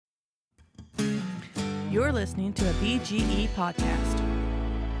You're listening to a BGE podcast.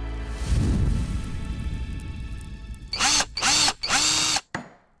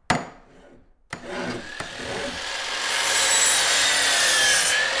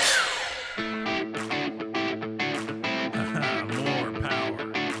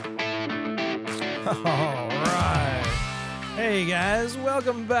 All right. Hey guys,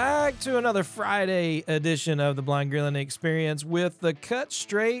 welcome back to another Friday edition of the Blind Grilling Experience with the Cut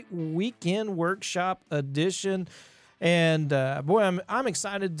Straight Weekend Workshop edition. And boy, I'm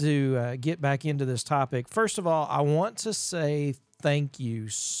excited to get back into this topic. First of all, I want to say thank you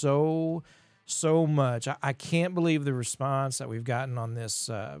so much. I can't believe the response that we've gotten on this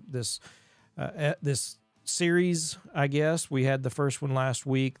series. I guess we had the first one last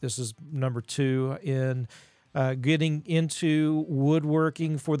week. This is number 2 in getting into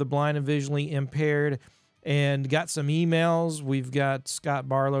woodworking for the blind and visually impaired, and got some emails. We've got Scott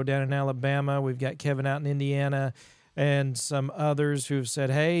Barlow down in Alabama. We've got Kevin out in Indiana, and some others who've said,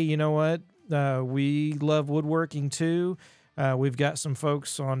 hey, you know what? We love woodworking too. We've got some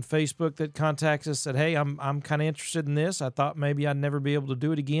folks on Facebook that contact us, said, hey, I'm kind of interested in this. I thought maybe I'd never be able to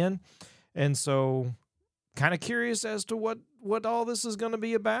do it again. And so kind of curious as to what all this is going to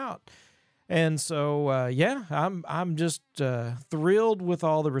be about. And so, I'm just thrilled with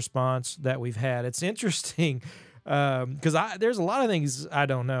all the response that we've had. It's interesting because there's a lot of things I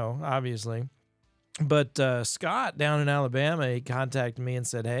don't know, obviously. But Scott down in Alabama, he contacted me and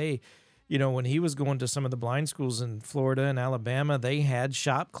said, hey, you know, when he was going to some of the blind schools in Florida and Alabama, they had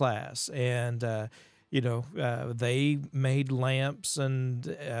shop class. And, they made lamps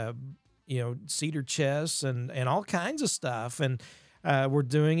and, cedar chests and all kinds of stuff. And we're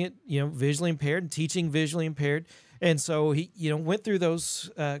doing it, visually impaired and teaching visually impaired. And so he, went through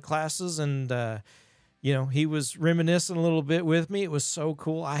those classes and, he was reminiscing a little bit with me. It was so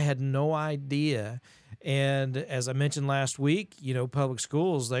cool. I had no idea. And as I mentioned last week, public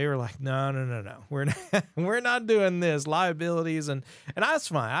schools, they were like, no. We're not doing this, liabilities. And that's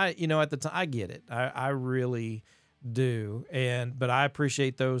fine. At the time, I get it. I really do. But I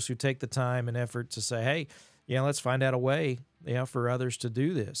appreciate those who take the time and effort to say, hey, let's find out a way, for others to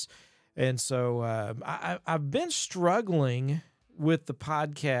do this. And so I've been struggling with the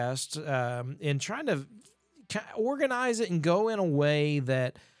podcast and trying to organize it and go in a way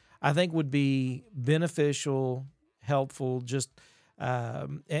that I think would be beneficial, helpful, just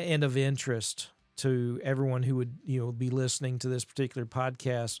and of interest to everyone who would be listening to this particular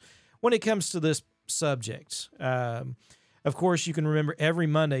podcast when it comes to this subject. Of course, you can remember every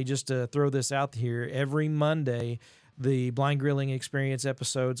Monday, just to throw this out here, every Monday, the Blind Grilling Experience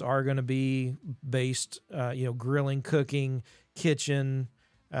episodes are going to be based, grilling, cooking, kitchen,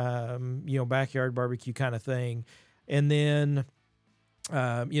 backyard barbecue kind of thing. And then,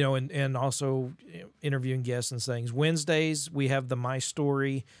 and also interviewing guests and things. Wednesdays, we have the My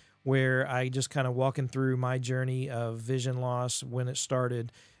Story, where I just kind of walking through my journey of vision loss, when it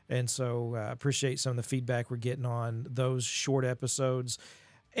started. And so I appreciate some of the feedback we're getting on those short episodes.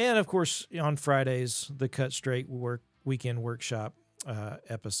 And, of course, on Fridays, the Cut Straight Weekend Workshop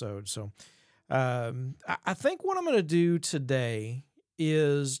episode. So I think what I'm going to do today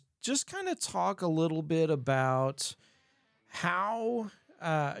is just kind of talk a little bit about how,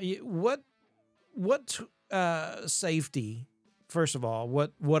 what safety, first of all,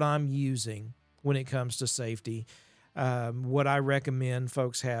 what I'm using when it comes to safety. What I recommend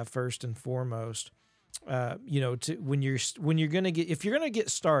folks have first and foremost, when you're going to if you're going to get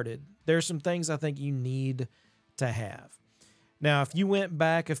started, there's some things I think you need to have. Now, if you went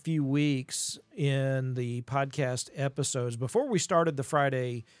back a few weeks in the podcast episodes before we started the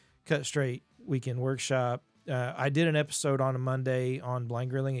Friday Cut Straight Weekend Workshop, I did an episode on a Monday on Blind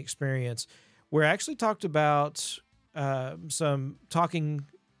Grilling Experience where I actually talked about some talking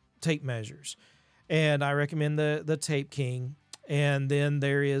tape measures. And I recommend the Tape King. And then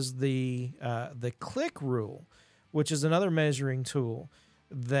there is the click rule, which is another measuring tool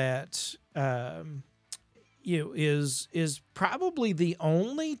that is probably the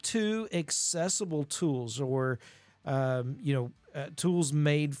only two accessible tools or tools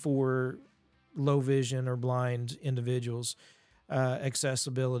made for low vision or blind individuals,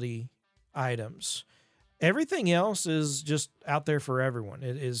 accessibility items. Everything else is just out there for everyone.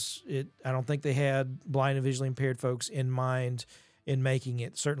 I don't think they had blind and visually impaired folks in mind in making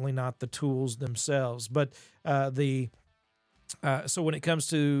it. Certainly not the tools themselves. But so when it comes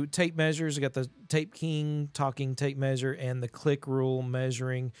to tape measures, I got the Tape King talking tape measure and the click rule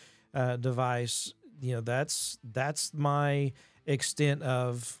measuring device. That's my extent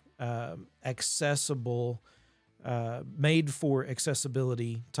of accessible, made for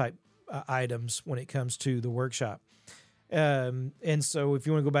accessibility type items when it comes to the workshop. And so if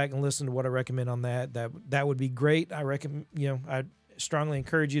you want to go back and listen to what I recommend on that would be great. I strongly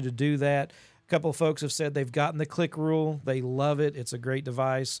encourage you to do that. A couple of folks have said they've gotten the click rule. They love it. It's a great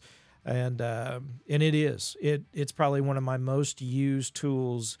device. And it is. It's probably one of my most used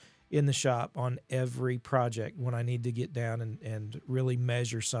tools in the shop on every project when I need to get down and really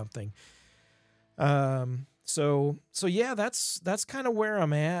measure something. So yeah, that's kind of where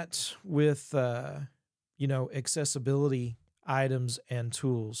I'm at with, accessibility items and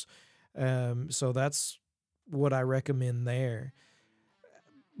tools. So that's what I recommend there.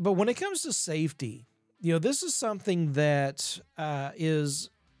 But when it comes to safety, this is something that is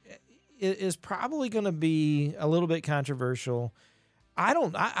probably going to be a little bit controversial. I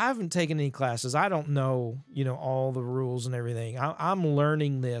haven't taken any classes. I don't know, all the rules and everything. I'm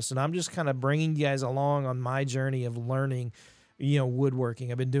learning this, and I'm just kind of bringing you guys along on my journey of learning,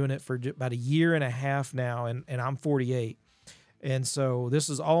 woodworking. I've been doing it for about a year and a half now, and I'm 48. And so this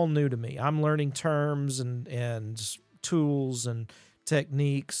is all new to me. I'm learning terms and tools and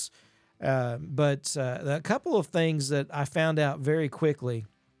techniques. But a couple of things that I found out very quickly,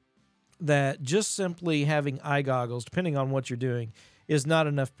 that just simply having eye goggles, depending on what you're doing, is not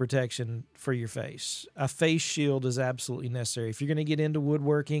enough protection for your face. A face shield is absolutely necessary. If you're going to get into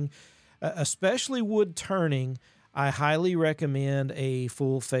woodworking, especially wood turning, I highly recommend a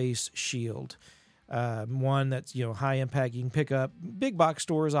full face shield. One that's, high impact. You can pick up. Big box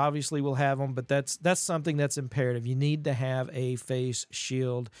stores obviously will have them, but that's something that's imperative. You need to have a face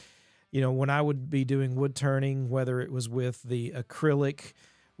shield. When I would be doing wood turning, whether it was with the acrylic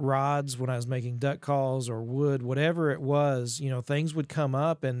rods when I was making duck calls or wood, whatever it was, things would come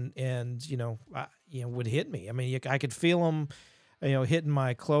up and would hit me. I mean, I could feel them, hitting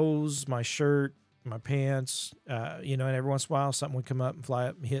my clothes, my shirt, my pants, and every once in a while something would come up and fly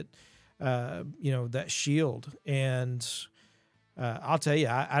up and hit, that shield. And I'll tell you,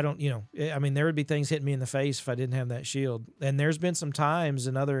 I don't, there would be things hitting me in the face if I didn't have that shield. And there's been some times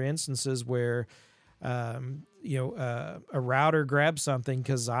in other instances where, a router grabs something,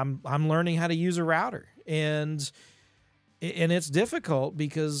 because I'm learning how to use a router, and it's difficult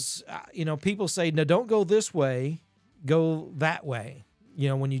because, people say, no, don't go this way, go that way,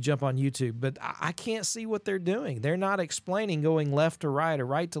 when you jump on YouTube, but I can't see what they're doing. They're not explaining going left to right or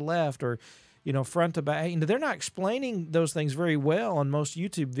right to left or, front to back. They're not explaining those things very well on most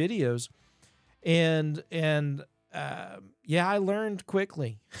YouTube videos. And I learned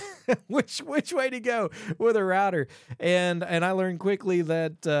quickly which way to go with a router. And I learned quickly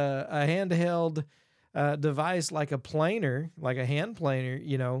that a handheld device like a planer, like a hand planer,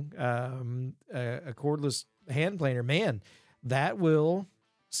 a cordless hand planer, man, that will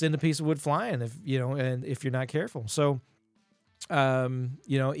send a piece of wood flying if you're not careful. So,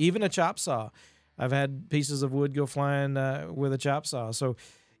 even a chop saw, I've had pieces of wood go flying with a chop saw. So,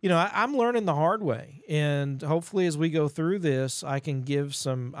 I'm learning the hard way, and hopefully as we go through this, I can give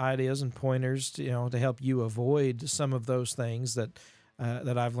some ideas and pointers to help you avoid some of those things that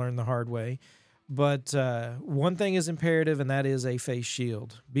I've learned the hard way. But one thing is imperative, and that is a face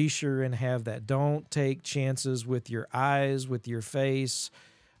shield. Be sure and have that. Don't take chances with your eyes, with your face,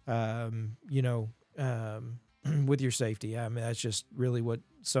 with your safety. I mean, that's just really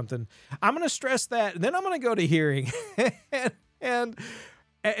something I'm going to stress that. Then I'm going to go to hearing, and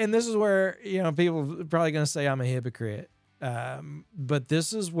this is where, people are probably going to say I'm a hypocrite. But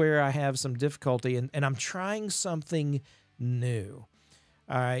this is where I have some difficulty, and I'm trying something new.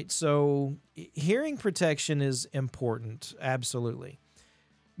 All right. So hearing protection is important. Absolutely.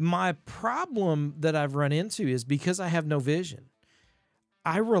 My problem that I've run into is because I have no vision.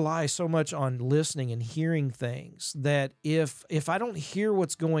 I rely so much on listening and hearing things that if I don't hear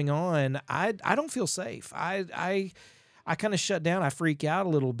what's going on, I don't feel safe. I kind of shut down. I freak out a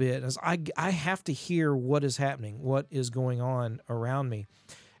little bit as I have to hear what is happening, what is going on around me.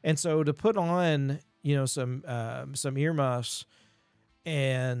 And so to put on, some earmuffs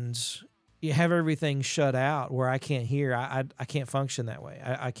and you have everything shut out where I can't hear, I can't function that way.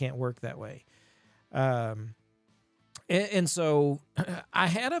 I can't work that way. And so I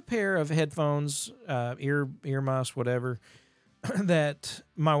had a pair of headphones, earmuffs, whatever, that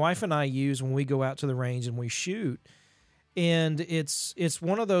my wife and I use when we go out to the range and we shoot. And it's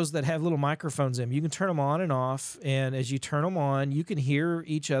one of those that have little microphones in them. You can turn them on and off, and as you turn them on, you can hear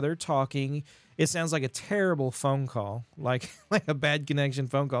each other talking. It sounds like a terrible phone call, like a bad connection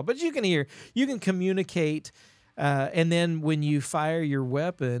phone call, but you can communicate, and then when you fire your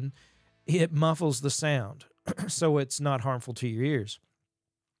weapon, it muffles the sound, so it's not harmful to your ears.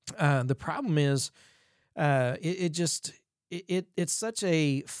 The problem is, it's such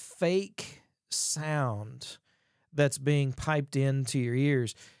a fake sound that's being piped into your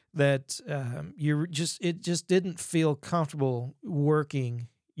ears that it just didn't feel comfortable working,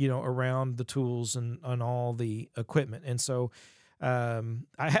 around the tools and on all the equipment. And so I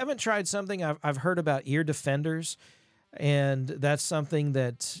haven't tried something. I've heard about ear defenders, and that's something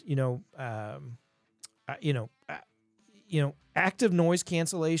that active noise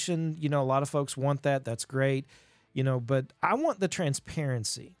cancellation. A lot of folks want that. That's great, but I want the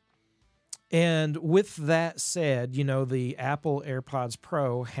transparency. And with that said, the Apple AirPods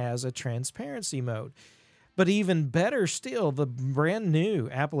Pro has a transparency mode. But even better still, the brand new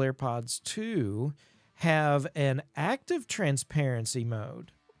Apple AirPods 2 have an active transparency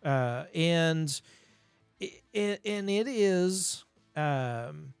mode. And it is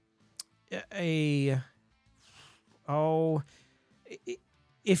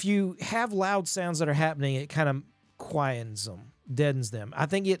if you have loud sounds that are happening, it kind of quiets them, deadens them. I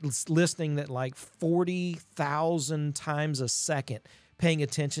think it's listening at like 40,000 times a second, paying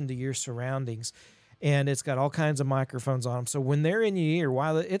attention to your surroundings. And it's got all kinds of microphones on them. So when they're in your ear,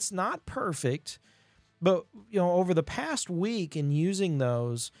 while it's not perfect, but over the past week in using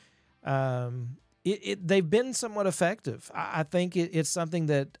those, they've been somewhat effective. I think it's something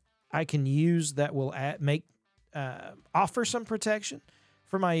that I can use that will offer some protection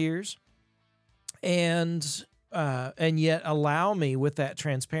for my ears, and yet allow me with that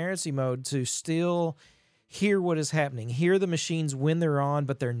transparency mode to still hear what is happening, hear the machines when they're on,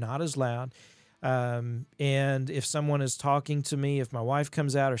 but they're not as loud. And if someone is talking to me, if my wife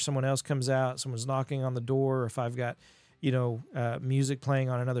comes out or someone else comes out, someone's knocking on the door, or if I've got, music playing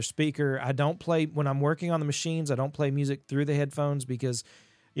on another speaker, I don't play when I'm working on the machines. I don't play music through the headphones because,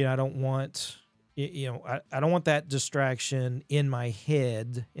 I don't want, I don't want that distraction in my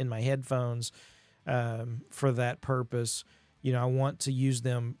head, in my headphones, for that purpose. I want to use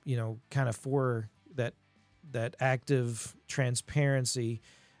them, kind of for that active transparency,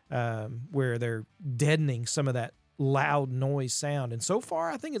 where they're deadening some of that loud noise sound. And so far,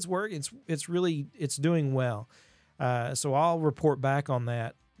 I think it's working. It's doing well. So I'll report back on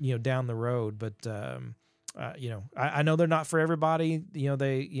that, down the road. But, I know they're not for everybody.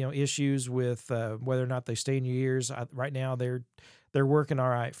 Issues with whether or not they stay in your ears. Right now, they're working all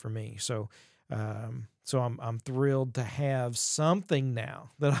right for me. So I'm thrilled to have something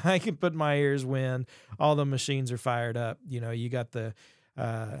now that I can put in my ears when all the machines are fired up. You've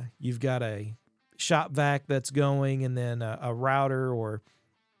got a shop vac that's going, and then a router, or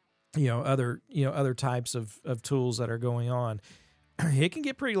other types of tools that are going on. It can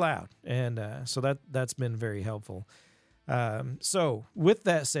get pretty loud, and so that's been very helpful. So with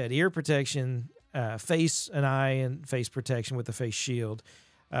that said, ear protection, face and eye and face protection with the face shield.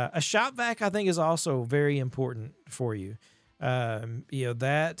 A shop vac, I think, is also very important for you.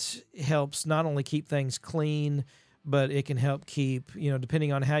 That helps not only keep things clean, but it can help keep,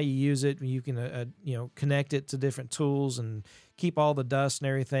 depending on how you use it, you can, connect it to different tools and keep all the dust and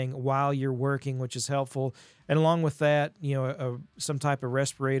everything while you're working, which is helpful. And along with that, some type of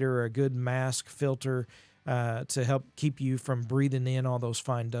respirator or a good mask filter to help keep you from breathing in all those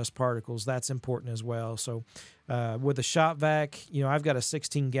fine dust particles. That's important as well. So with the shop vac, I've got a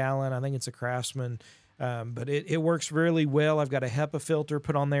 16-gallon. I think it's a Craftsman. But it works really well. I've got a HEPA filter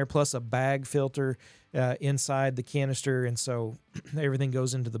put on there, plus a bag filter inside the canister, and so everything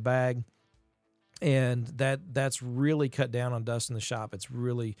goes into the bag. And that's really cut down on dust in the shop. It's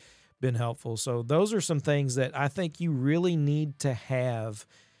really been helpful. So those are some things that I think you really need to have,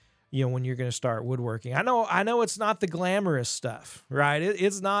 when you're going to start woodworking. I know it's not the glamorous stuff, right?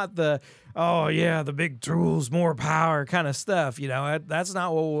 It's not the, the big tools, more power kind of stuff. That's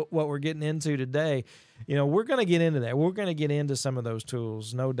not what we're getting into today. We're going to get into that. We're going to get into some of those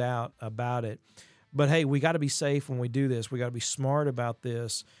tools, no doubt about it. But hey, we got to be safe when we do this. We got to be smart about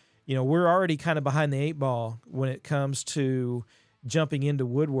this. We're already kind of behind the 8 ball when it comes to jumping into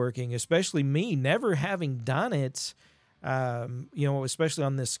woodworking, especially me never having done it, especially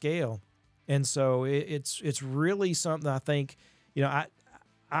on this scale. And so it's really something I think,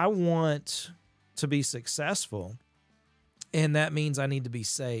 I want to be successful, and that means I need to be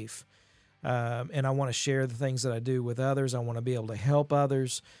safe. And I want to share the things that I do with others. I want to be able to help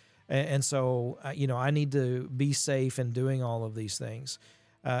others. And so, I need to be safe in doing all of these things,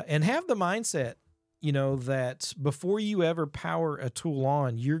 and have the mindset, that before you ever power a tool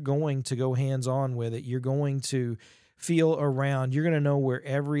on, you're going to go hands-on with it. You're going to feel around. You're going to know where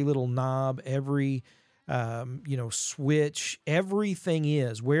every little knob, every switch, everything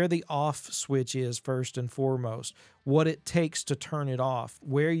is, where the off switch is first and foremost, what it takes to turn it off,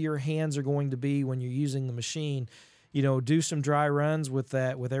 where your hands are going to be when you're using the machine. do some dry runs with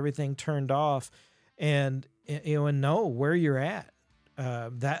that, with everything turned off, and and know where you're at.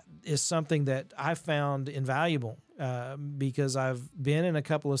 That is something that I found invaluable because I've been in a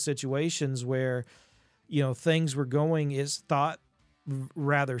couple of situations where, things were going is thought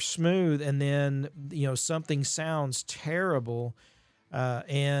rather smooth, and then, something sounds terrible,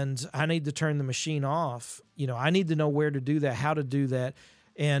 and I need to turn the machine off. I need to know where to do that, how to do that,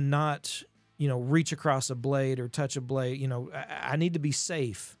 and not, reach across a blade or touch a blade. I need to be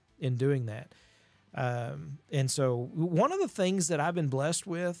safe in doing that. And so one of the things that I've been blessed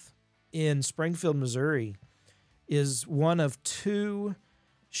with in Springfield, Missouri, is one of 2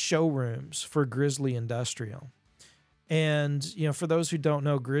 showrooms for Grizzly Industrial. And, for those who don't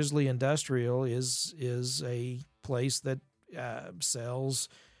know, Grizzly Industrial is a place that sells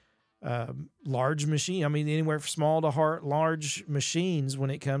large machine. I mean, anywhere from small to large machines when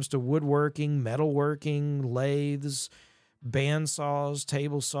it comes to woodworking, metalworking, lathes, band saws,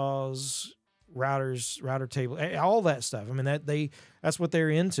 table saws, router table, all that stuff. I mean, that's what they're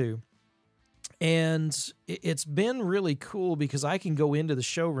into. And it's been really cool because I can go into the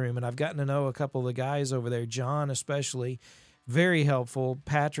showroom, and I've gotten to know a couple of the guys over there, John especially, very helpful.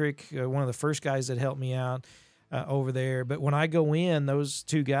 Patrick, one of the first guys that helped me out over there. But when I go in, those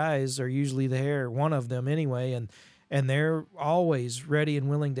 2 guys are usually there, one of them anyway, and they're always ready and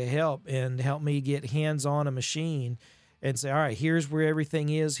willing to help me get hands on a machine and say, all right, here's where everything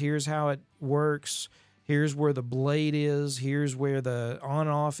is, here's how it works, here's where the blade is, here's where the on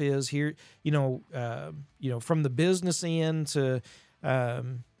off is, here, from the business end to,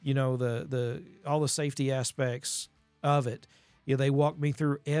 the all the safety aspects of it. They walk me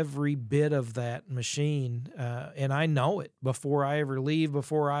through every bit of that machine, and I know it before I ever leave,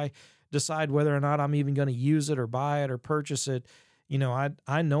 before I decide whether or not I'm even going to use it or buy it or purchase it.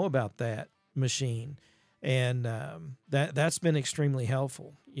 I know about that machine. And that's been extremely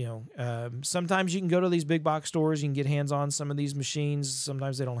helpful. Sometimes you can go to these big box stores, you can get hands on some of these machines.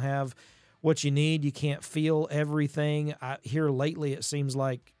 Sometimes they don't have what you need. You can't feel everything. Here lately, it seems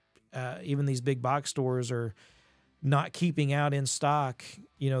like even these big box stores are not keeping out in stock,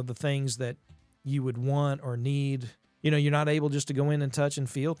 the things that you would want or need. You're not able just to go in and touch and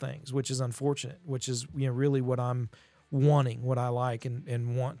feel things, which is unfortunate, which is, really what I'm wanting, what I like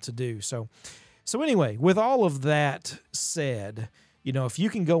and want to do. So anyway, with all of that said, if you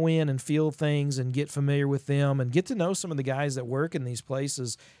can go in and feel things and get familiar with them and get to know some of the guys that work in these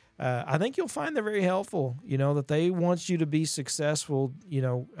places, I think you'll find they're very helpful, that they want you to be successful,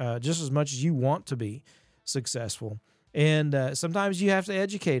 just as much as you want to be successful. And sometimes you have to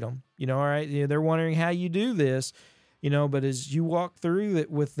educate them, all right, they're wondering how you do this, but as you walk through it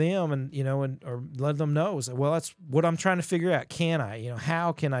with them and, or let them know, say, well, that's what I'm trying to figure out. Can I,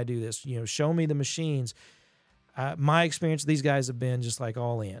 how can I do this? Show me the machines. My experience, these guys have been just like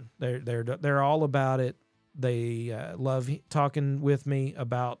all in. They're all about it. They love talking with me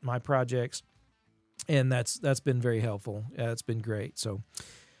about my projects, and that's been very helpful. It's been great. So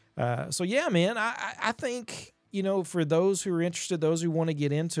yeah, man, I think, for those who are interested, those who want to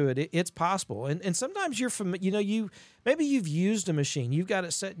get into it, it's possible. And sometimes you're from, maybe you've used a machine, you've got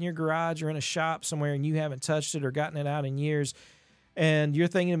it set in your garage or in a shop somewhere, and you haven't touched it or gotten it out in years, and you're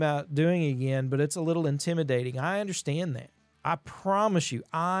thinking about doing it again, but it's a little intimidating. I understand that. I promise you,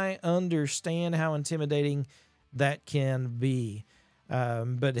 I understand how intimidating that can be.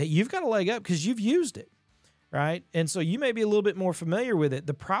 But hey, you've got a leg up because you've used it, right? And so you may be a little bit more familiar with it.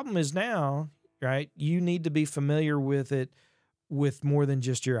 The problem is now, right, you need to be familiar with it with more than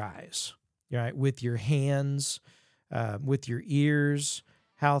just your eyes, right? With your hands, with your ears,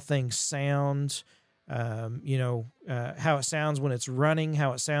 how things sound, how it sounds when it's running,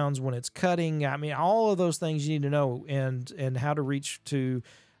 how it sounds when it's cutting. I mean, all of those things you need to know, and how to reach to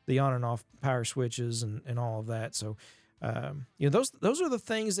the on and off power switches and all of that. So, those are the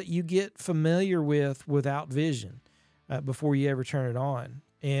things that you get familiar with without vision before you ever turn it on.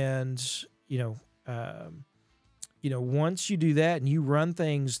 And, once you do that and you run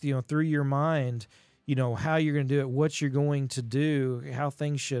things, through your mind, how you're going to do it, what you're going to do, how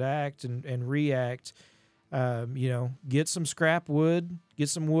things should act and react. Get some scrap wood, get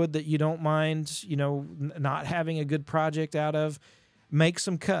some wood that you don't mind, not having a good project out of. Make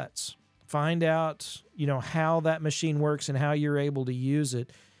some cuts. Find out, how that machine works and how you're able to use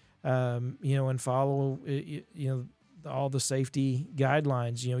it, and follow, all the safety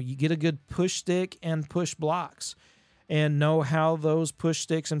guidelines. You get a good push stick and push blocks, and know how those push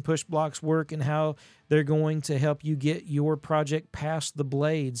sticks and push blocks work and how they're going to help you get your project past the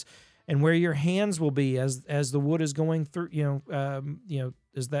blades, and where your hands will be as the wood is going through,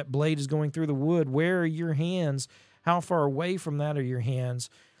 as that blade is going through the wood. Where are your hands? How far away from that are your hands?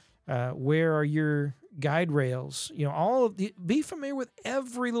 Where are your guide rails? Be familiar with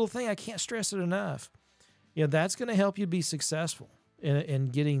every little thing. I can't stress it enough. That's going to help you be successful in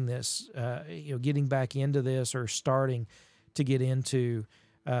getting this, getting back into this or starting to get into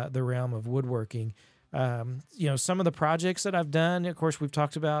the realm of woodworking. Some of the projects that I've done, of course, we've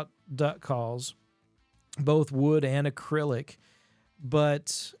talked about duck calls, both wood and acrylic.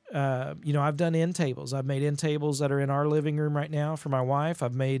 But, I've done end tables. I've made end tables that are in our living room right now for my wife.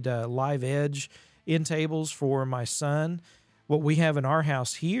 I've made live edge end tables for my son. What we have in our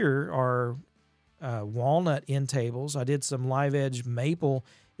house here are walnut end tables. I did some live edge maple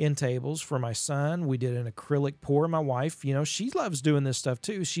end tables for my son. We did an acrylic pour. My wife, she loves doing this stuff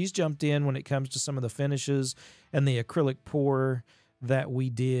too. She's jumped in when it comes to some of the finishes and the acrylic pour that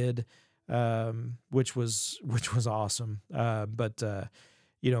we did. Which was awesome. But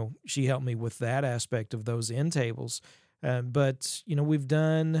she helped me with that aspect of those end tables. But we've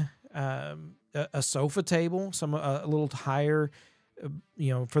done a sofa table, a little higher,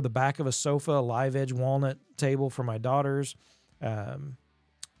 for the back of a sofa, a live edge walnut table for my daughters. And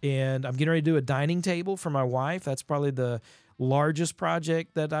I'm getting ready to do a dining table for my wife. That's probably the largest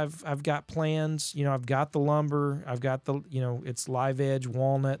project that I've got plans. I've got the lumber. I've got the, it's live edge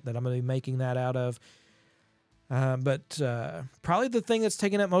walnut that I'm going to be making that out of. But probably the thing that's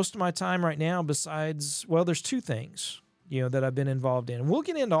taking up most of my time right now besides, there's two things, that I've been involved in. And we'll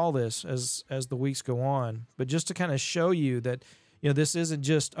get into all this as the weeks go on, but just to kind of show you that, this isn't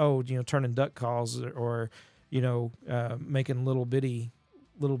just, turning duck calls or making little bitty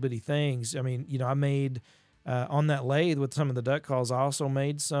things. I mean, I made, on that lathe with some of the duck calls, I also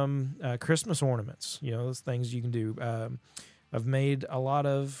made some Christmas ornaments, those things you can do. I've made a lot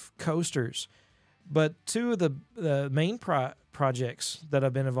of coasters, but two of the main projects that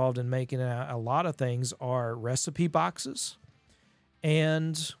I've been involved in making a lot of things are recipe boxes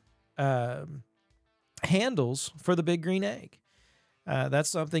and handles for the Big Green Egg. That's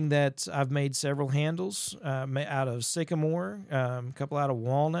something that I've made several handles out of sycamore, a couple out of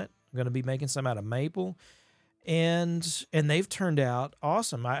walnut. I'm going to be making some out of maple. And they've turned out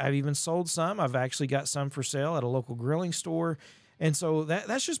awesome. I've even sold some. I've actually got some for sale at a local grilling store. And so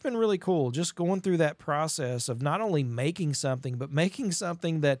that's just been really cool, just going through that process of not only making something, but making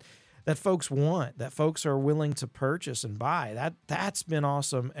something that folks want, that folks are willing to purchase and buy. That's been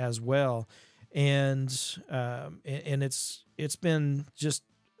awesome as well. And it's been just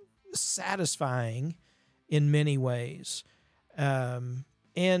satisfying in many ways. And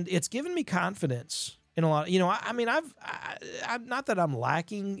it's given me confidence in a lot. I'm not that I'm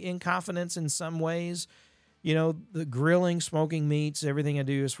lacking in confidence in some ways. The grilling, smoking meats, everything I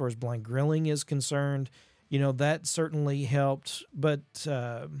do as far as blind grilling is concerned, that certainly helped. But,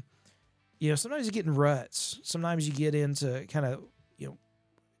 sometimes you get in ruts. Sometimes you get into kind of,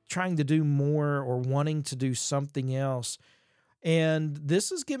 trying to do more or wanting to do something else. And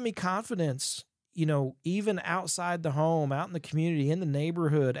this has given me confidence, even outside the home, out in the community, in the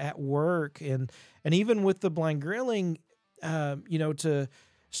neighborhood, at work, and even with the blind grilling, to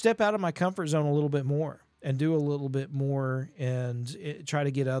step out of my comfort zone a little bit more and do a little bit more and try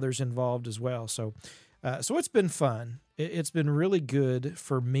to get others involved as well. So it's been fun. It's been really good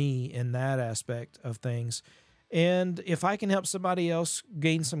for me in that aspect of things. And if I can help somebody else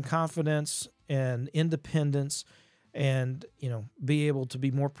gain some confidence and independence and, be able to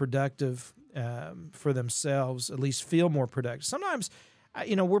be more productive for themselves, at least feel more productive. Sometimes,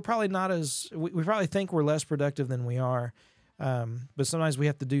 we're probably not we probably think we're less productive than we are. But sometimes we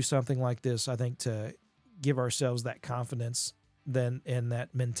have to do something like this, I think, to give ourselves that confidence and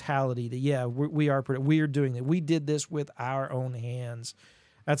that mentality that, we are doing it. We did this with our own hands.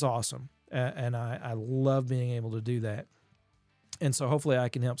 That's awesome. And I love being able to do that. And so hopefully I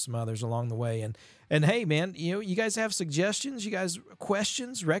can help some others along the way. And hey, man, you guys have suggestions, you guys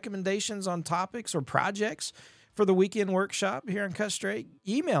questions, recommendations on topics or projects for the weekend workshop here on Cut Straight,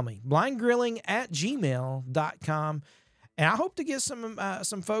 email me, blindgrilling@gmail.com. And I hope to get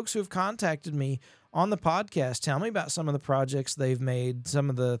some folks who have contacted me on the podcast. Tell me about some of the projects they've made, some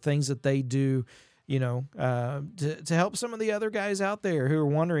of the things that they do, to help some of the other guys out there who are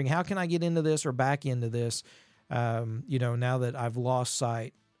wondering, how can I get into this or back into this? Now that I've lost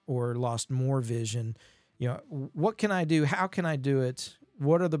sight or lost more vision, what can I do? How can I do it?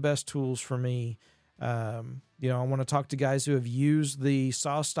 What are the best tools for me? I want to talk to guys who have used the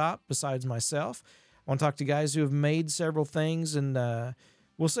SawStop besides myself. I want to talk to guys who have made several things, and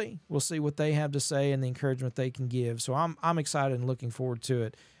we'll see what they have to say and the encouragement they can give. So I'm excited and looking forward to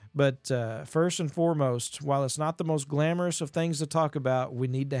it. But first and foremost, while it's not the most glamorous of things to talk about, we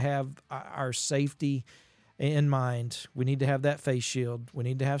need to have our safety in mind. We need to have that face shield. We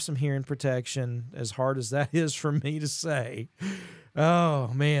need to have some hearing protection, as hard as that is for me to say. Oh,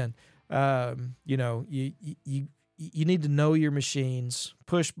 man. You know, you need to know your machines,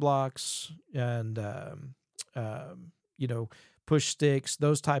 push blocks, and, you know, push sticks,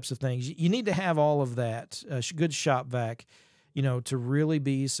 those types of things. You need to have all of that, good shop vac, you know, to really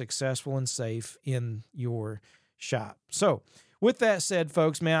be successful and safe in your shop. So with that said,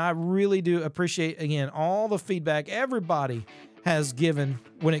 folks, man, I really do appreciate, again, all the feedback everybody has given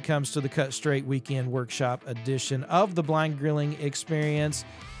when it comes to the Cut Straight Weekend Workshop edition of the Blind Grilling Experience.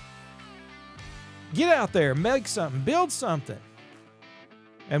 Get out there, make something, build something.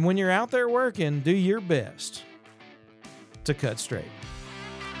 And when you're out there working, do your best to cut straight.